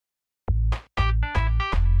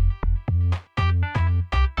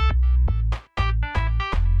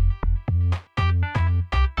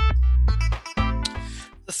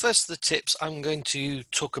first of the tips, I'm going to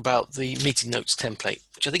talk about the meeting notes template,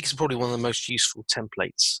 which I think is probably one of the most useful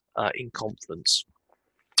templates in Confluence.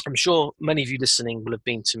 I'm sure many of you listening will have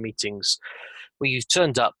been to meetings where you've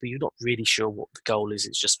turned up, but you're not really sure what the goal is.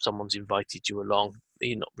 It's just someone's invited you along.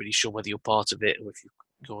 You're not really sure whether you're part of it or if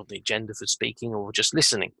you're on the agenda for speaking or just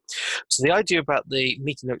listening. So the idea about the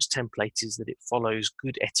meeting notes template is that it follows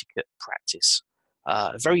good etiquette practice.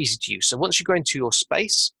 Very easy to use. So once you go into your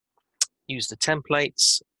space, use the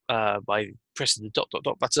templates by pressing the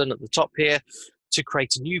dot button at the top here to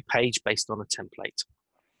create a new page based on a template.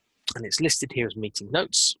 And it's listed here as meeting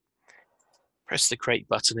notes. Press the create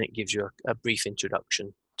button, it gives you a brief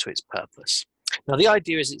introduction to its purpose. Now the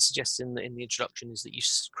idea, as it suggests in the introduction, is that you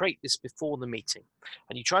create this before the meeting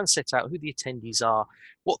and you try and set out who the attendees are,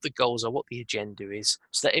 what the goals are, what the agenda is,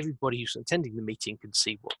 so that everybody who's attending the meeting can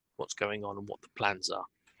see what's going on and what the plans are.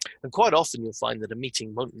 And quite often you'll find that a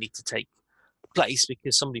meeting won't need to take place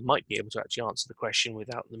because somebody might be able to actually answer the question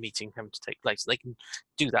without the meeting having to take place. They can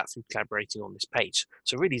do that through collaborating on this page.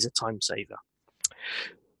 So really is a time saver.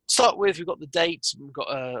 Start with, we've got the date, we've got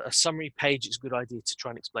a summary page. It's a good idea to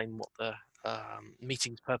try and explain what the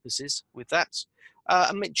meeting's purpose is with that.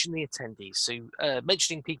 And mention the attendees. So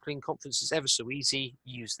mentioning people in Confluence is ever so easy.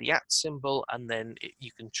 Use the @ symbol and then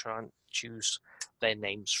you can try and choose their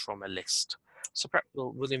names from a list. So perhaps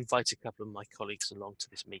we'll invite a couple of my colleagues along to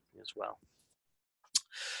this meeting as well.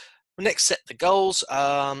 We'll next set the goals,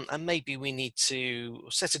 and maybe we need to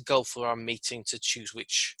set a goal for our meeting to choose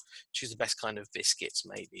the best kind of biscuits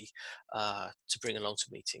maybe to bring along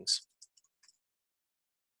to meetings.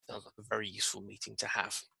 Sounds like a very useful meeting to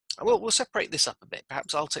have. We'll separate this up a bit.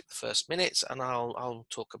 Perhaps I'll take the first minute and I'll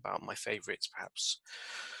talk about my favorites, perhaps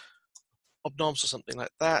hobnobs or something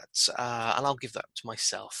like that, and I'll give that to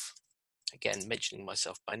myself. Again, mentioning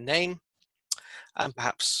myself by name. And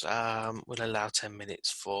perhaps we'll allow 10 minutes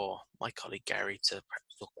for my colleague Gary to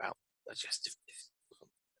perhaps talk about digestive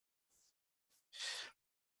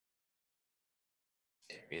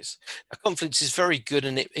areas. Now, Confluence is very good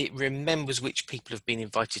and it remembers which people have been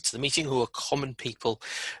invited to the meeting, who are common people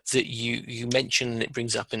that you mention, and it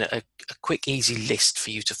brings up in a quick, easy list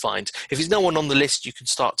for you to find. If there's no one on the list, you can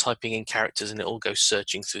start typing in characters and it will go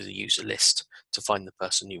searching through the user list to find the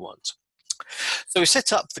person you want. So we've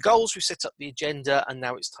set up the goals, we've set up the agenda, and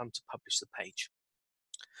now it's time to publish the page.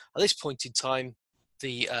 At this point in time,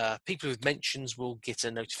 the people with mentions will get a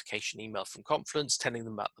notification email from Confluence telling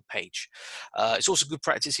them about the page. It's also good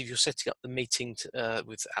practice if you're setting up the meeting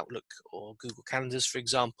with Outlook or Google Calendars, for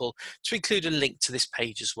example, to include a link to this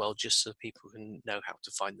page as well, just so people can know how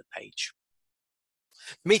to find the page.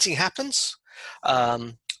 The meeting happens,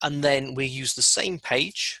 and then we use the same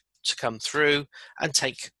page to come through and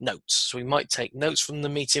take notes. So we might take notes from the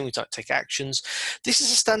meeting, we might take actions. This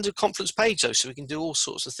is a standard Confluence page though, so we can do all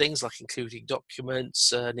sorts of things like including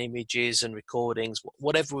documents and images and recordings,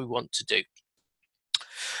 whatever we want to do.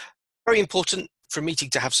 Very important for a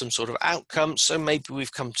meeting to have some sort of outcome. So maybe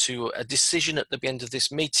we've come to a decision at the end of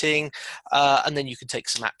this meeting, and then you can take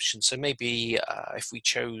some action. So maybe if we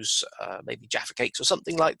chose maybe Jaffa Cakes or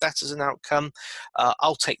something like that as an outcome,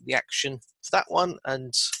 I'll take the action for that one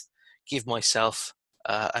and give myself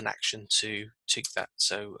an action to that.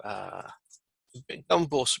 So on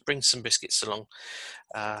board, bring some biscuits along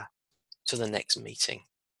to the next meeting.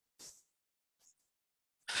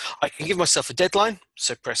 I can give myself a deadline,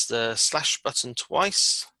 so press the / button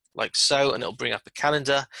twice, like so, and it'll bring up a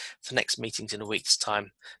calendar for next meetings in a week's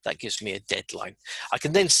time. That gives me a deadline. I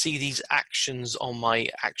can then see these actions on my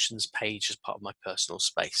actions page as part of my personal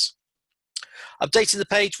space. Updating the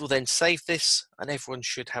page will then save this, and everyone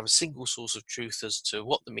should have a single source of truth as to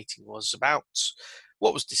what the meeting was about,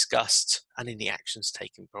 what was discussed, and any actions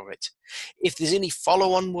taken from it. If there's any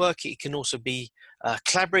follow-on work, it can also be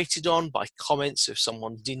collaborated on by comments. If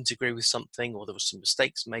someone didn't agree with something or there was some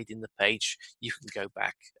mistakes made in the page, you can go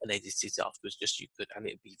back and edit it afterwards, just you could, and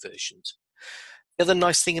it'll be versioned. The other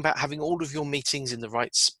nice thing about having all of your meetings in the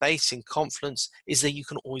right space in Confluence is that you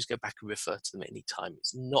can always go back and refer to them at any time.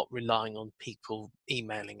 It's not relying on people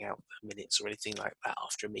emailing out minutes or anything like that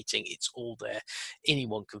after a meeting. It's all there.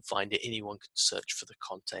 Anyone can find it. Anyone can search for the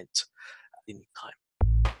content at any time.